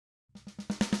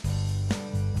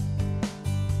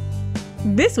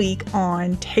This week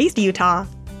on Taste Utah,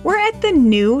 we're at the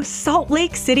new Salt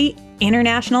Lake City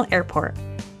International Airport.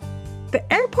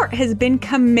 The airport has been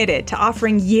committed to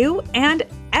offering you and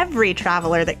every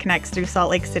traveler that connects through Salt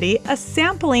Lake City a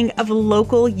sampling of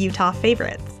local Utah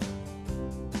favorites.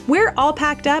 We're all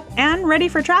packed up and ready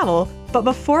for travel, but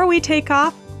before we take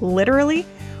off, literally,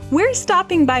 we're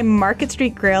stopping by Market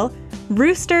Street Grill,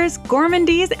 Roosters,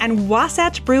 Gourmandise, and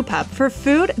Wasatch Brew Pub for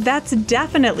food that's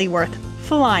definitely worth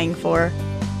flying for.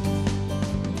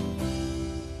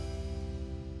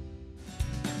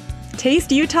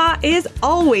 Taste Utah is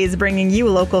always bringing you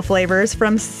local flavors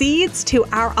from seeds to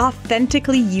our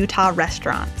authentically Utah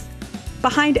restaurants.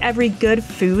 Behind every good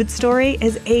food story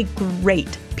is a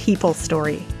great people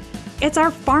story. It's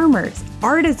our farmers,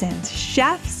 artisans,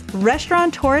 chefs,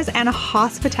 restaurateurs, and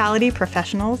hospitality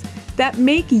professionals that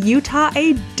make Utah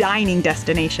a dining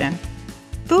destination.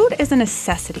 Food is a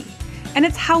necessity, and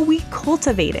it's how we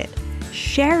cultivate it,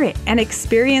 share it, and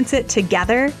experience it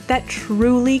together that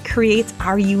truly creates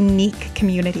our unique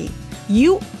community.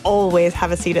 You always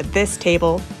have a seat at this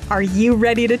table. Are you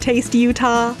ready to taste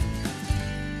Utah?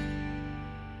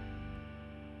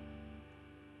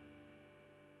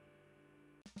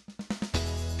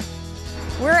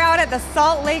 We're out at the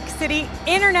Salt Lake City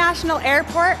International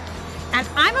Airport, and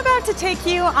I'm about to take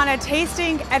you on a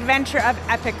tasting adventure of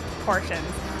epic proportions.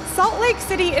 Salt Lake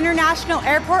City International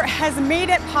Airport has made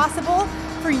it possible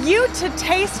for you to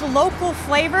taste local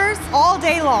flavors all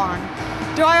day long.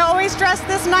 Do I always dress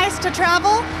this nice to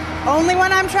travel? Only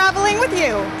when I'm traveling with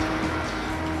you.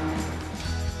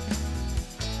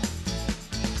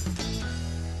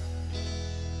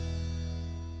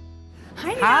 Hi,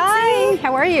 Nancy. Hi,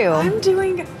 how are you? I'm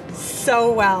doing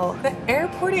so well. The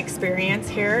airport experience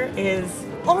here is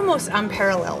almost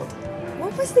unparalleled.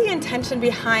 What was the intention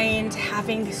behind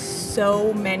having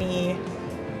so many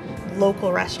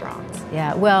local restaurants?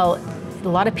 Yeah, well, a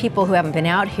lot of people who haven't been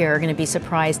out here are going to be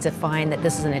surprised to find that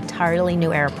this is an entirely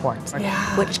new airport,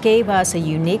 which gave us a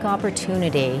unique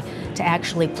opportunity to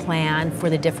actually plan for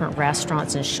the different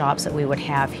restaurants and shops that we would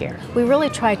have here. We really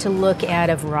tried to look at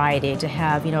a variety, to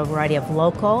have, a variety of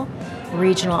local,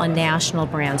 regional, and national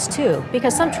brands too,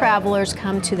 because some travelers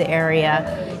come to the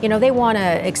area, they want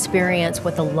to experience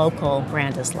what the local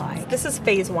brand is like. This is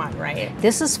phase one, right?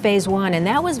 This is phase one, and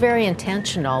that was very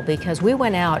intentional because we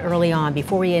went out early on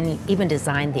before we even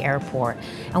designed the airport,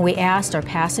 and we asked our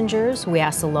passengers, we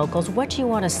asked the locals, what do you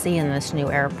want to see in this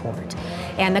new airport?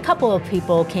 And a couple of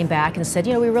people came back and said,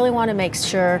 we really want to make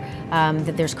sure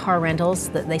that there's car rentals,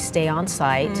 that they stay on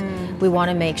site. We want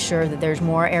to make sure that there's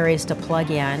more areas to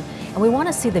plug in. And we want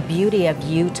to see the beauty of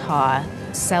Utah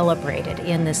celebrated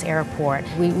in this airport.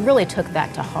 We really took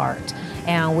that to heart.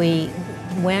 And we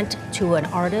went to an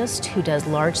artist who does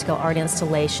large-scale art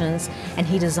installations, and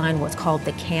he designed what's called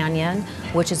the Canyon,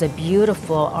 which is a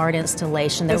beautiful art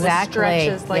installation. It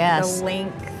stretches like the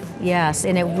length. Yes,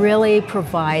 and it really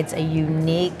provides a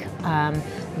unique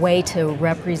way to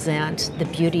represent the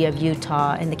beauty of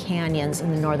Utah and the canyons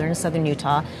in the northern and southern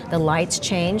Utah. The lights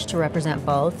changed to represent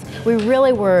both. We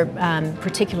really were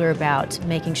particular about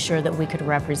making sure that we could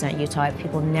represent Utah if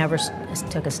people never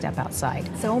took a step outside.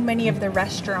 So many of the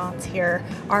restaurants here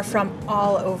are from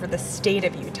all over the state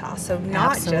of Utah, so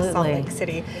not just Salt Lake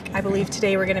City. I believe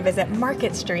today we're going to visit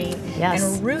Market Street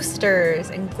and Roosters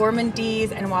and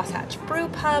Gourmandise and Wasatch Brew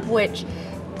Pub, which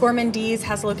Gourmandise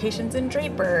has locations in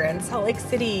Draper and Salt Lake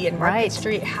City, and Market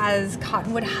Street has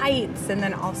Cottonwood Heights, and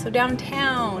then also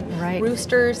downtown.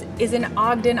 Roosters is in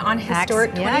Ogden on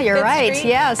historic 25th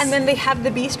Street. And then they have the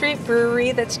B Street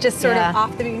Brewery that's just sort of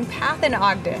off the beaten path in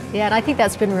Ogden. Yeah, and I think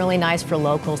that's been really nice for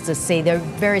locals to see. They're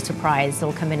very surprised.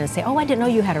 They'll come in and say, oh, I didn't know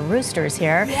you had a Roosters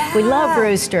here. We love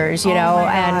Roosters,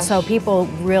 and so people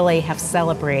really have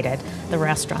celebrated the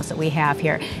restaurants that we have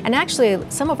here. And actually,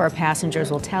 some of our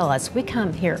passengers will tell us, we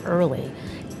come here early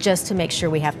just to make sure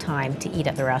we have time to eat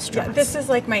at the restaurants. Yeah, this is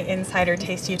like my insider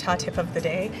Taste Utah tip of the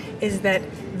day, is that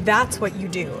that's what you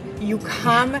do. You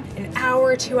come an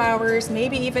hour, 2 hours,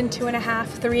 maybe even 2.5,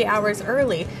 3 hours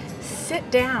early. Sit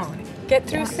down, get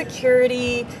through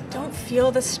security, don't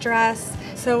feel the stress.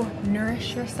 So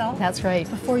nourish yourself. That's right.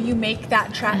 Before you make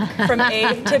that trek from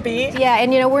A to B. Yeah,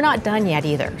 and we're not done yet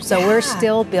either. So we're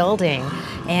still building.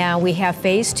 And we have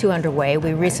phase 2 underway.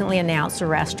 We recently announced the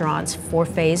restaurants for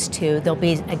phase 2. There'll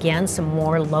be, again, some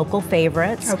more local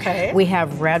favorites. We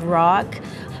have Red Rock.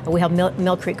 We have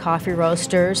Mill Creek Coffee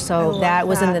Roasters, so that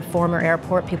was in the former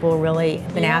airport. People really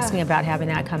been asking about having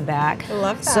that come back. I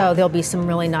love that. So there'll be some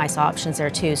really nice options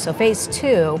there too. So phase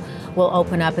 2 will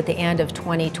open up at the end of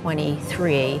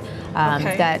 2023.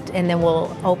 Okay. And then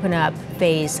we'll open up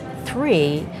phase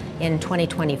 3 in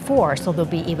 2024, so there'll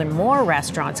be even more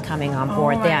restaurants coming on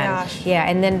board then. Gosh. Yeah,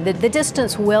 and then the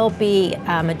distance will be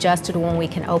adjusted when we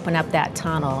can open up that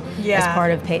tunnel as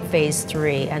part of phase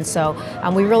 3. And so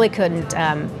we really couldn't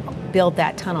build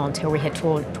that tunnel until we had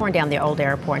torn down the old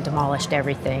airport and demolished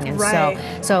everything.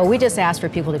 And so we just asked for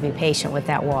people to be patient with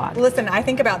that walk. Listen, I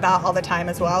think about that all the time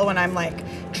as well when I'm like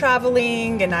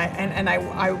traveling, and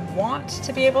I want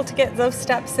to be able to get those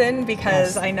steps in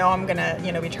because I know I'm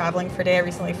gonna be traveling for a day. I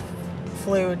recently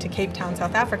flew to Cape Town,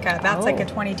 South Africa. That's like a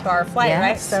 22-hour flight,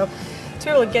 right? So to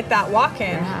be able to get that walk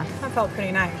in, that felt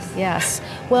pretty nice. Yes.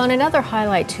 Well, and another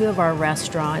highlight too of our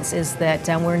restaurants is that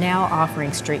we're now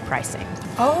offering street pricing.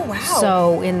 Oh, wow.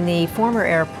 So in the former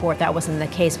airport, that wasn't the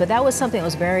case, but that was something that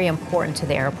was very important to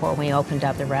the airport when we opened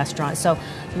up the restaurant. So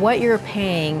what you're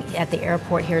paying at the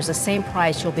airport here is the same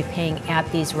price you'll be paying at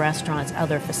these restaurants,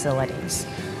 other facilities.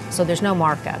 So there's no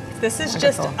markup. This is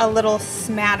just a little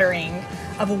smattering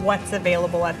of what's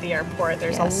available at the airport.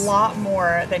 There's a lot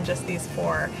more than just these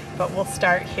 4, but we'll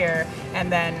start here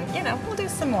and then, we'll do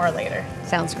some more later.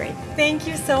 Sounds great. Thank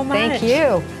you so much. Thank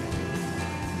you.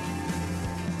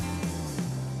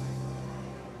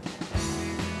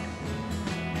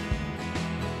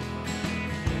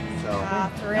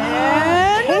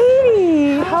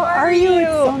 Katy, how are you? It's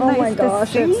so nice my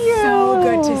gosh, to see you. It's so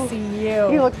good to see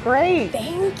you. You look great.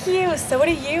 Thank you. So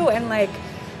do you. And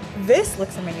this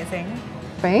looks amazing.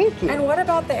 Thank you. And what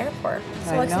about the airport?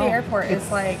 Salt Lake City Airport is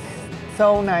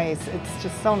so nice. It's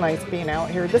just so nice being out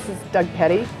here. This is Doug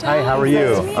Petty. Hi, how are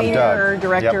you? I'm Senior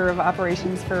Director of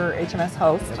Operations for HMS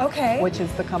Host, which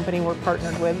is the company we're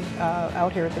partnered with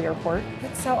out here at the airport.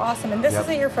 That's so awesome. And this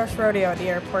isn't your first rodeo at the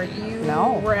airport. You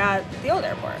were at the old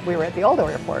airport. We were at the old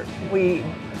airport. We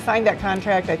signed that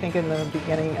contract, I think, in the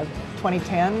beginning of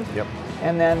 2010. Yep.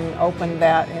 And then opened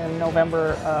that in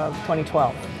November of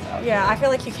 2012. Yeah, I feel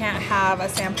like you can't have a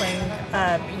sampling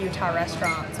of Utah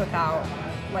restaurants without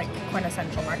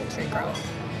quintessential Market Street growth.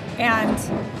 And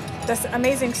this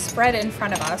amazing spread in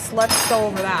front of us, let's go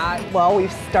over that. Well,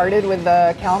 we've started with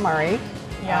the calamari.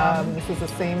 Yum. This is the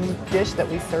same dish that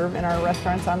we serve in our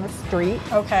restaurants on the street.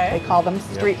 Okay. They call them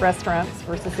street restaurants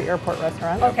versus the airport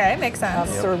restaurants. Okay, makes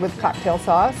sense. Served with cocktail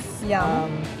sauce.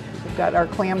 Yum. We've got our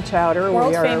clam chowder.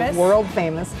 World we are famous. World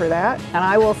famous for that. And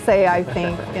I will say, I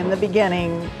think in the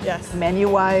beginning,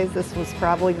 menu-wise, this was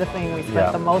probably the thing we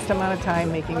spent the most amount of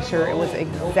time making sure it was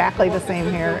exactly the same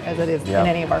here as it is in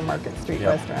any of our Market Street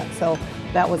restaurants. So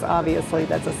that was obviously,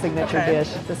 that's a signature dish.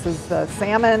 This is the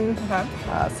salmon,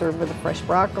 served with a fresh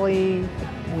broccoli.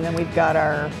 And then we've got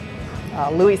our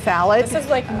Louis salad. This is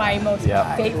my most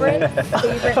favorite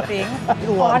thing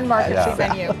on Market Street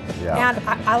menu. And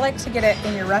I like to get it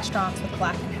in your restaurants with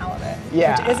blackened halibut,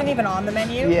 which isn't even on the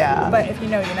menu, but if you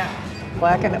know, you know.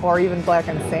 Blackened or even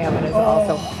blackened salmon is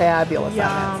also fabulous on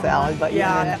that salad. But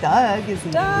and Doug is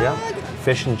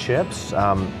Fish and chips.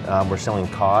 We're selling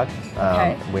cod.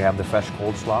 We have the fresh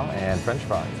coleslaw and French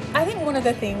fries. I think one of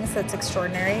the things that's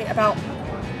extraordinary about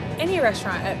any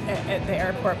restaurant at the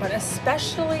airport, but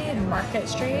especially in Market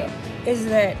Street, is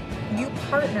that you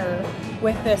partner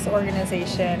with this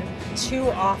organization to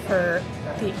offer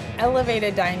the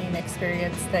elevated dining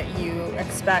experience that you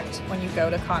expect when you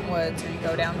go to Cottonwoods or you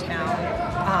go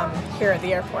downtown here at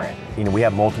the airport. We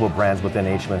have multiple brands within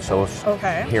HMS Host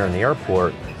here in the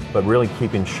airport, but really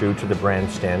keeping true to the brand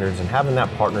standards and having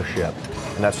that partnership.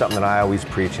 And that's something that I always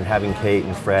preach, and having Kate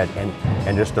and Fred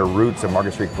and just their roots of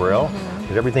Market Street Grill.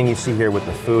 Because everything you see here with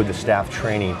the food, the staff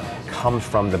training, comes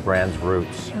from the brand's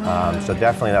roots. So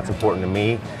definitely that's important to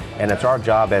me. And it's our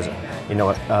job as,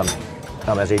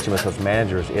 as HMS Host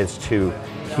managers, is to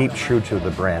keep true to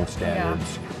the brand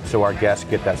standards. So our guests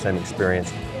get that same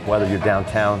experience, whether you're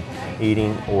downtown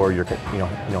eating or you're,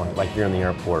 like you're in the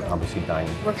airport, obviously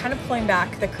dining. We're kind of pulling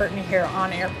back the curtain here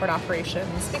on airport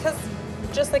operations, because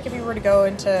just like if you were to go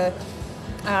into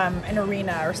an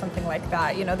arena or something like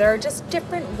that, there are just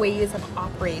different ways of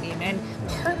operating, and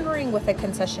partnering with a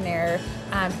concessionaire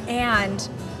and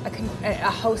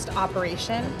a host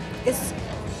operation is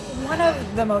one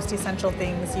of the most essential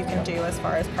things you can do as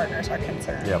far as partners are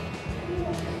concerned. Yep.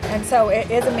 And so it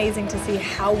is amazing to see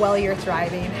how well you're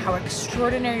thriving, how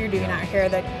extraordinary you're doing out here.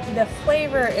 The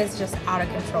flavor is just out of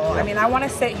control. I mean, I want to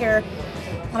sit here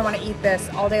and I want to eat this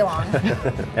all day long.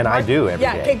 And I do every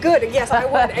day. Okay, good. Yes, I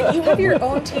would. And you have your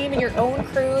own team and your own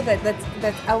crew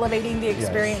that's elevating the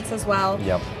experience as well.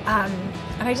 Yep.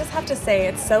 And I just have to say,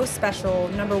 it's so special,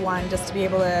 number one, just to be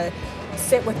able to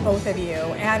sit with both of you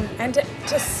and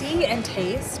to see and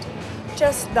taste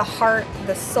just the heart,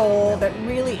 the soul that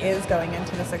really is going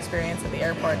into this experience at the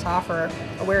airport to offer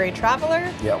a weary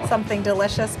traveler something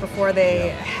delicious before they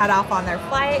head off on their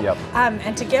flight,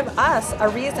 and to give us a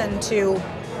reason to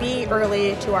be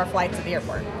early to our flights at the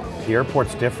airport. The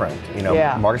airport's different,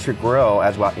 Market Street Grill,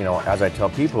 as well, as I tell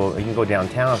people, you can go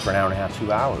downtown for an hour and a half,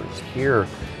 2 hours. Here,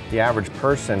 the average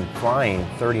person flying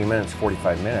 30 minutes,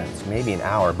 45 minutes, maybe an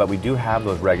hour, but we do have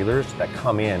those regulars that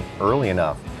come in early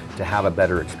enough to have a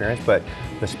better experience, but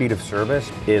the speed of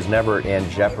service is never in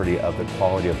jeopardy of the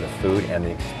quality of the food and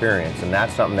the experience, and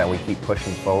that's something that we keep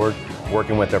pushing forward,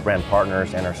 working with our brand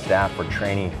partners and our staff for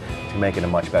training to make it a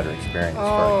much better experience for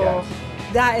our guests.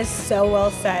 That is so well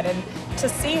said, and to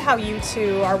see how you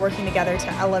two are working together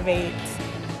to elevate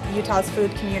Utah's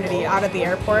food community out of the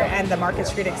airport and the Market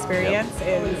Street experience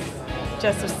is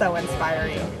just so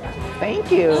inspiring. Thank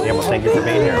you. Yeah, well, thank you for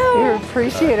being here. We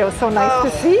appreciate it. It was so nice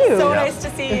to see you. So nice to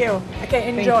see you. Okay,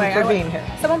 enjoy. Thank you for being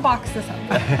here. Someone box this up.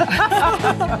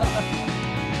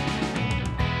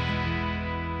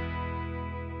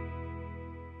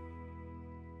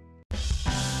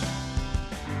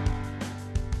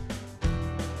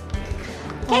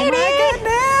 Katy! Oh my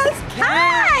goodness!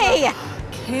 Hi!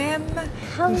 Kim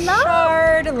Hello.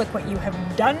 Bouchard, look what you have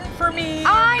done for me.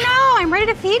 I know, I'm ready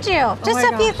to feed you. Just my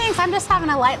a few gosh. things. I'm just having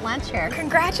a light lunch here.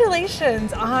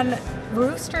 Congratulations on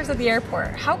Roosters at the airport.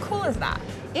 How cool is that?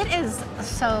 It is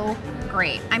so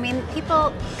great. I mean,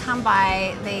 people come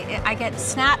by, I get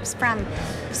snaps from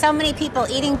so many people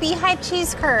eating beehive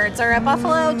cheese curds or a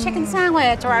buffalo chicken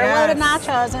sandwich or a loaded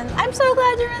nachos, and I'm so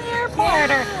glad you're in the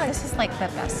airport. Or, this is like the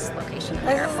best location in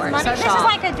the airport. So this is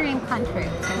like a dream come true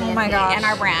to me and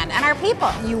our brand and our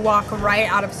people. You walk right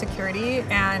out of security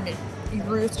and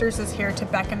Roosters is here to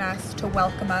beckon us, to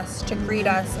welcome us, to greet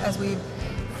us as we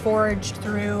forged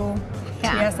through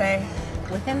TSA.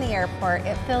 Within the airport,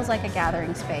 it feels like a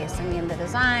gathering space. I mean, the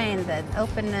design, the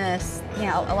openness,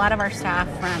 a lot of our staff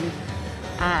from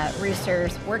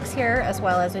Roosters works here, as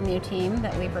well as a new team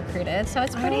that we've recruited. So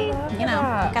it's pretty, we've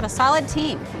got a solid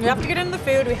team. We have to get into the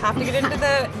food. We have to get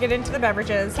into the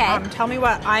beverages. Okay. Tell me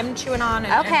what I'm chewing on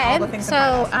and all the things.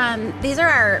 So these are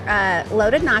our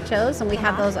loaded nachos, and we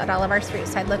have those at all of our street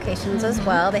side locations as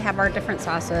well. They have our different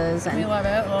sauces, and we love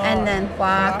it. And then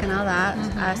guac and all that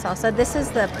salsa. This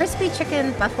is the crispy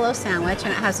chicken buffalo sandwich,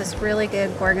 and it has this really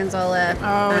good gorgonzola.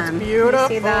 Oh, it's beautiful. You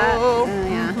see that?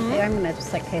 I'm gonna just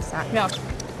taste that. Yeah.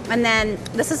 And then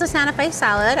this is a Santa Fe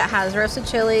salad. It has roasted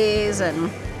chilies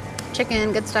and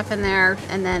chicken, good stuff in there,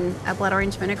 and then a blood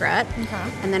orange vinaigrette.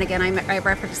 Okay. And then again, I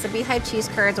referenced the beehive cheese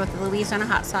curds with the Louisiana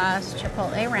hot sauce,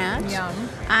 chipotle ranch.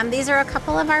 Yum. These are a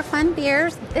couple of our fun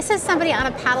beers. This is somebody on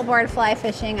a paddleboard fly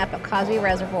fishing up at Causey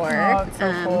Reservoir. Oh, it's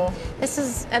so cool. This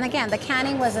is, and again, the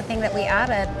canning was a thing that we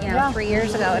added, 3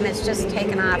 years ago, and it's just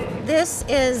taken off. This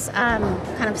is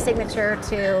kind of signature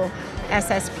to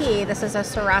SSP. This is a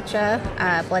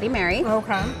Sriracha Bloody Mary.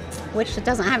 Okay. Which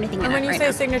doesn't have anything in it And when you right say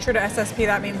now. Signature to SSP,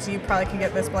 that means you probably can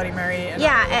get this Bloody Mary.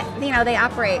 They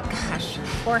operate,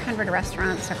 400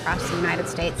 restaurants across the United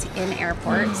States in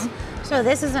airports. So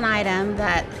this is an item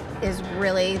that is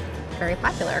really very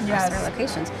popular across their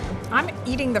locations. I'm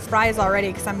eating the fries already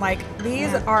because I'm like,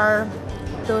 these are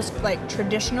those like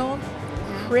traditional,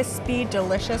 crispy,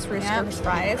 delicious Roosters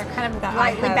fries. They're kind of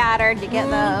lightly battered. You get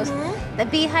those. The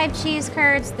beehive cheese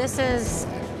curds. This is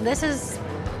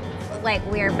like,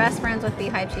 we are best friends with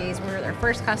beehive cheese. We were their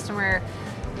first customer.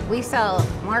 We sell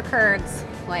more curds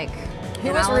like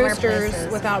Who is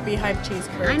Roosters without beehive cheese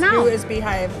curds? I know. Who is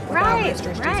beehive without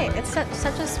Roosters cheese curds? It's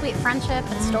such a sweet friendship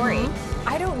and story.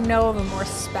 I don't know of a more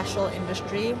special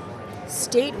industry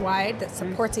statewide that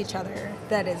supports each other,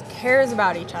 that cares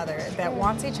about each other, that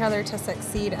wants each other to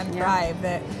succeed and thrive,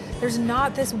 that there's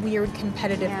not this weird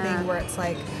competitive thing where it's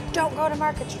like, don't go to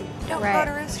Market Street, don't go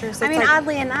to Roosters. I mean,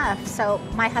 oddly enough, so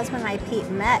my husband and I, Pete,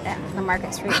 met at the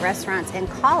Market Street restaurants in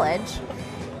college.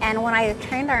 And when I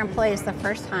trained our employees the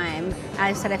first time,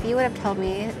 I said, if you would have told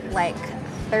me like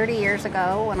 30 years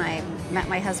ago when I met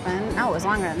my husband, no, it was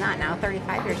longer than that now,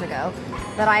 35 years ago,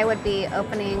 that I would be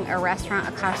opening a restaurant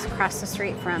across the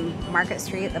street from Market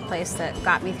Street, the place that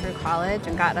got me through college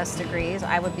and got us degrees,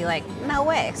 I would be like, no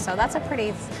way. So that's a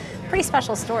pretty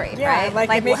special story, right?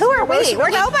 Like who are we? We're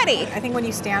nobody. I think when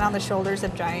you stand on the shoulders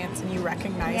of giants and you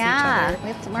recognize each other,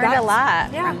 we've learned a lot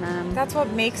from them. That's what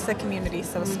makes the community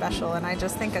so special, and I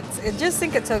just think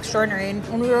it's so extraordinary. And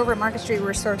when we were over at Market Street, we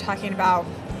were sort of talking about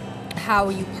how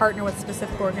you partner with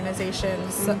specific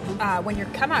organizations when you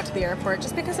come out to the airport,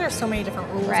 just because there are so many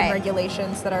different rules and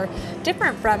regulations that are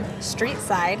different from street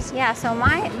side. Yeah, so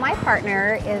my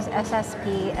partner is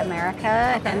SSP America,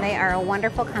 and they are a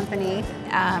wonderful company.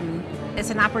 It's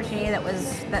an opportunity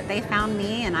that they found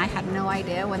me, and I had no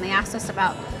idea. When they asked us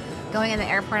about going in the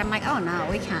airport, I'm like, oh no,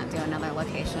 we can't do another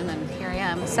location, and here I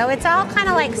am. So it's all kind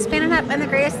of like spinning up, and the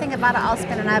greatest thing about it all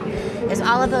spinning up is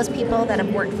all of those people that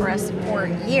have worked for us for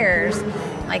years.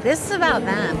 Like, this is about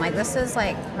them. Like, this is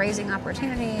like raising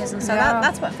opportunities, and so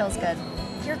that's what feels good.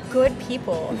 You're good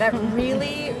people that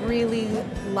really, really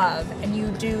love, and you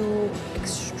do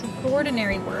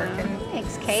extraordinary work. And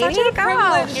thanks, Katy. Such a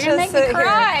privilege. You're gonna make me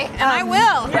cry, and I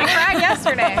will. I cried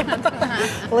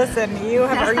yesterday. Listen, you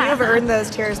have earned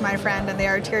those tears, my friend, and they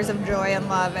are tears of joy and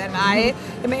love. And I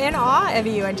am in awe of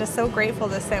you, and just so grateful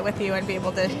to sit with you and be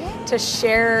able to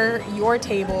share your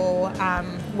table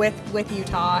with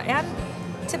Utah, and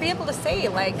to be able to say,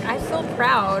 like, I feel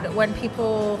proud when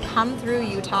people come through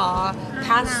Utah,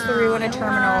 pass through in a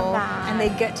terminal, and they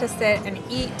get to sit and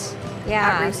eat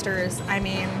at Roosters. I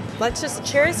mean, let's just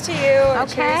cheers to you.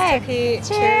 Okay. Cheers to Pete.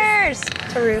 Cheers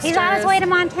to Roosters. He's on his way to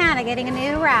Montana getting a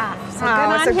new raft.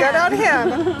 So good on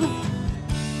him.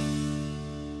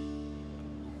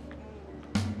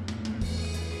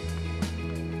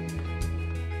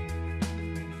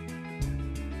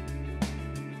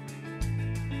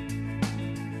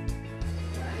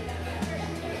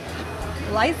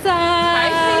 Liza!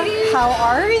 Hi, Katy. How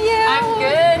are you? I'm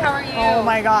good. How are you? Oh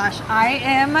my gosh, I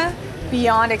am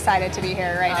beyond excited to be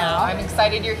here right now. I'm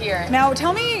excited you're here. Now,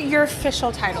 tell me your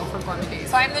official title for Gourmandise.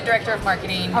 So I'm the director of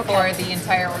marketing for the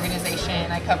entire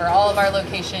organization. I cover all of our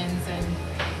locations, and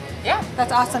yeah.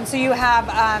 That's awesome. So you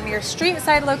have your street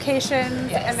side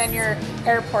locations and then your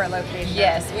airport location.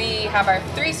 Yes, we have our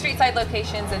 3 street side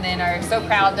locations, and then are so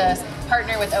proud to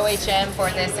partner with OHM for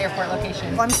this airport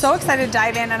location. Well, I'm so excited to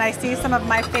dive in, and I see some of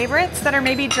my favorites that are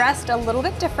maybe dressed a little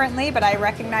bit differently, but I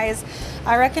recognize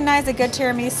a good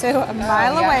tiramisu a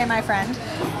mile away, my friend.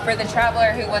 For the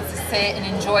traveler who wants to sit and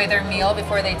enjoy their meal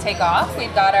before they take off,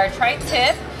 we've got our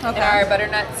tri-tip and our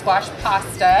butternut squash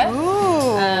pasta.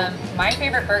 Ooh. My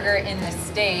favorite burger in the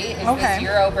state is this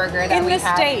Euro burger that we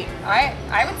have. In the state?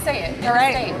 I would say it. All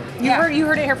right. You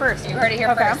heard it here first. You heard it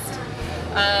here first.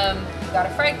 We've got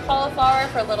a fried cauliflower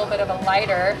for a little bit of a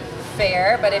lighter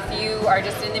fare, but if you are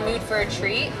just in the mood for a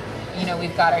treat, you know,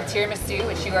 we've got our tiramisu,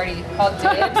 which you already called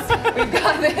dibs.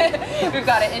 We've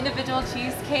got an individual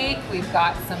cheesecake. We've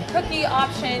got some cookie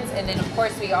options, and then of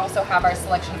course we also have our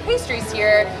selection of pastries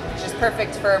here, which is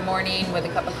perfect for a morning with a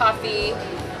cup of coffee.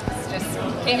 Just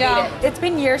can't beat it. It's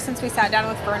been years since we sat down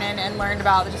with Vernon and learned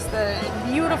about just the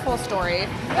beautiful story.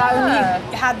 We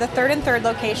had the 3rd and 3rd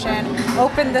location,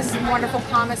 opened this wonderful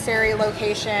commissary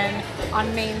location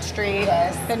on Main Street.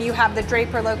 Yes. Then you have the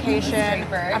Draper location,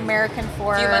 American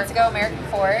Fork. A few months ago, American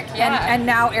Fork. Yeah. And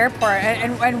now Airport.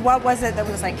 And what was it that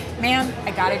was like, man,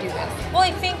 I gotta do this? Well,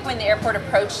 I think when the airport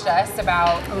approached us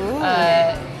about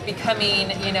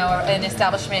becoming, you know, an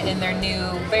establishment in their new,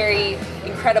 very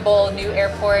incredible new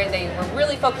airport, they were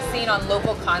really focusing on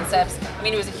local concepts. I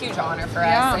mean, it was a huge honor for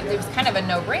us. It was kind of a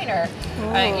no-brainer.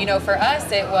 You know, for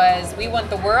us, it was, we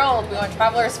want the world, we want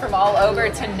travelers from all over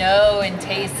to know and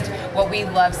taste what we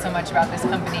love so much about this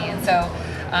company. And so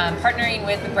partnering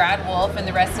with Brad Wolf and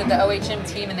the rest of the OHM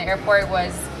team in the airport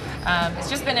was, it's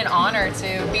just been an honor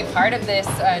to be part of this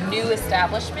new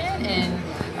establishment, and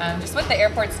just what the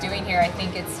airport's doing here. I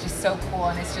think it's just so cool,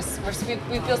 and it's just,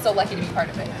 we feel so lucky to be part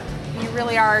of it. You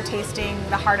really are tasting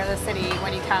the heart of the city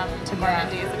when you come to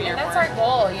Gourmandise at the airport. And that's our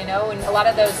goal, you know, and a lot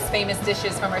of those famous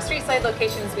dishes from our street side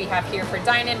locations we have here for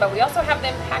dine-in, but we also have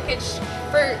them packaged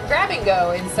for grab and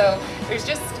go, and so there's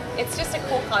just, it's just a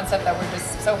cool concept that we're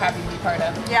just so happy to be part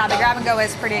of. Yeah, the grab and go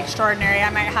is pretty extraordinary. I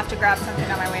might have to grab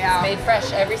something on my way out. It's made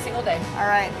fresh every single day. All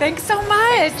right, thanks so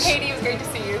much. Thanks, Katy, it was great to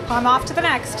see you. I'm off to the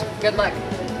next. Good luck.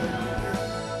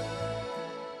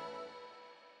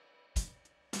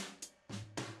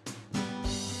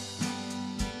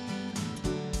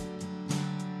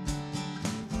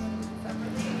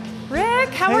 Rick,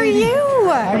 how are you?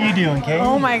 How are you doing, Katy?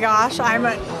 Oh my gosh, I'm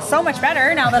so much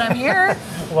better now that I'm here.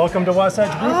 Welcome to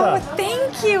Wasatch Brew Pub. Oh,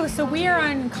 thank you. So we are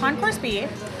on Concourse B.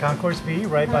 Concourse B,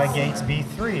 right by gates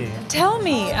B3. Tell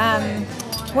me,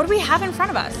 what do we have in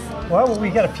front of us? Well, we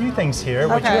got a few things here.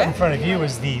 What you have in front of you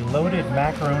is the loaded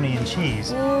macaroni and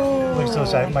cheese.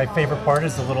 My favorite part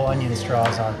is the little onion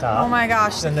straws on top. Oh my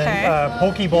gosh, And then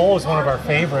poke bowl is one of our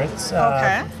favorites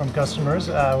from customers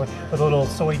with a little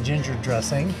soy ginger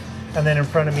dressing. And then in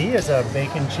front of me is a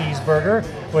bacon cheeseburger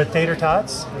with tater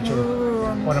tots, which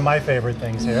are one of my favorite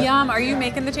things here. Yum. Are you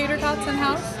making the tater tots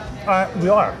in-house? We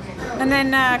are. And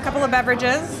then a couple of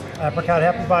beverages. Apricot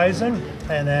Hefeweizen,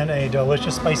 and then a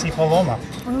delicious spicy Paloma.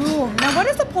 Ooh, now what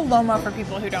is a Paloma for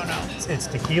people who don't know? It's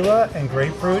tequila and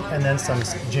grapefruit, and then some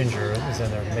ginger is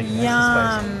in there to make it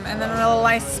nice and spicy. And then a little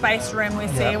nice spice rim we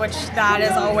see, which that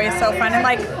is always so fun and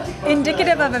like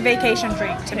indicative of a vacation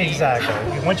drink to me.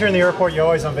 Exactly. Once you're in the airport, you're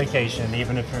always on vacation,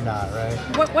 even if you're not, right?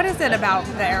 What is it about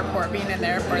the airport, being in the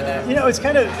airport that... You know,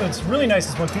 it's really nice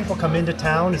is when people come into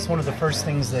town, it's one of the first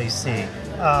things they see.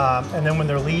 And then when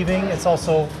they're leaving, it's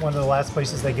also one of the last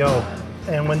places they go.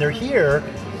 And when they're here,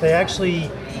 they actually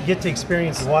get to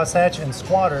experience Wasatch and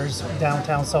Squatters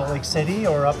downtown Salt Lake City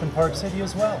or up in Park City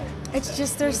as well. It's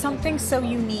just, there's something so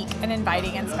unique and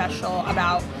inviting and special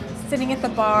about sitting at the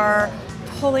bar,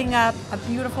 pulling up a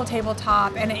beautiful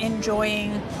tabletop and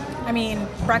enjoying, I mean,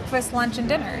 breakfast, lunch, and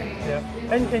dinner. Yeah,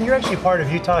 and you're actually part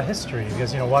of Utah history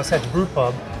because, you know, Wasatch Brew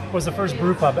Pub was the first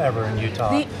brew pub ever in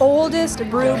Utah. The oldest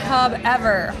brew pub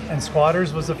ever. And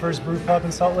Squatters was the first brew pub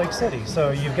in Salt Lake City.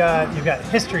 So you've got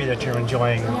history that you're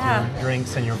enjoying with your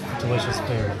drinks and your delicious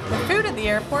food. The food at the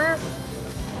airport,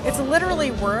 it's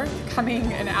literally worth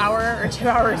coming an hour or 2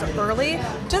 hours early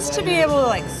just to be able to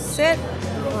like sit,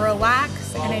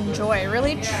 relax, and enjoy.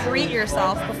 Really treat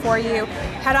yourself before you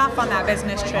head off on that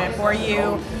business trip or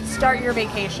you start your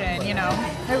vacation, you know.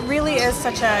 It really is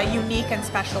such a unique and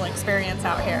special experience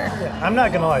out here. Yeah, I'm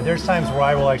not gonna lie, there's times where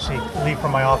I will actually leave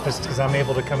from my office because I'm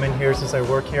able to come in here since I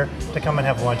work here to come and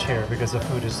have lunch here because the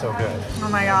food is so good. Oh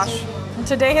my gosh.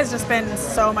 Today has just been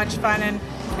so much fun,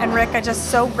 and Rick, I'm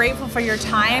just so grateful for your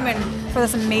time and for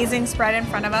this amazing spread in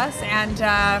front of us, and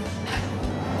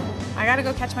I gotta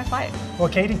go catch my flight. Well,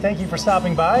 Katie, thank you for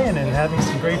stopping by and having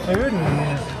some great food,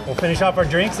 and we'll finish off our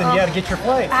drinks and you gotta get your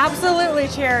flight. Absolutely,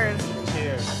 cheers.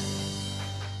 Cheers.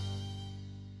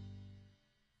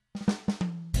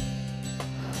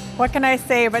 What can I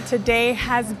say, but today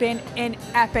has been an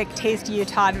epic Taste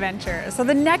Utah adventure. So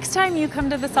the next time you come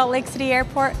to the Salt Lake City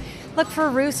Airport, look for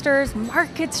Roosters,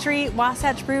 Market Street,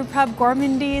 Wasatch Brew Pub,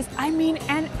 Gourmandise,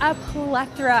 and a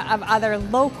plethora of other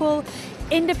local,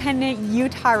 independent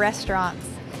Utah restaurants.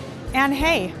 And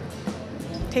hey,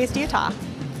 taste Utah.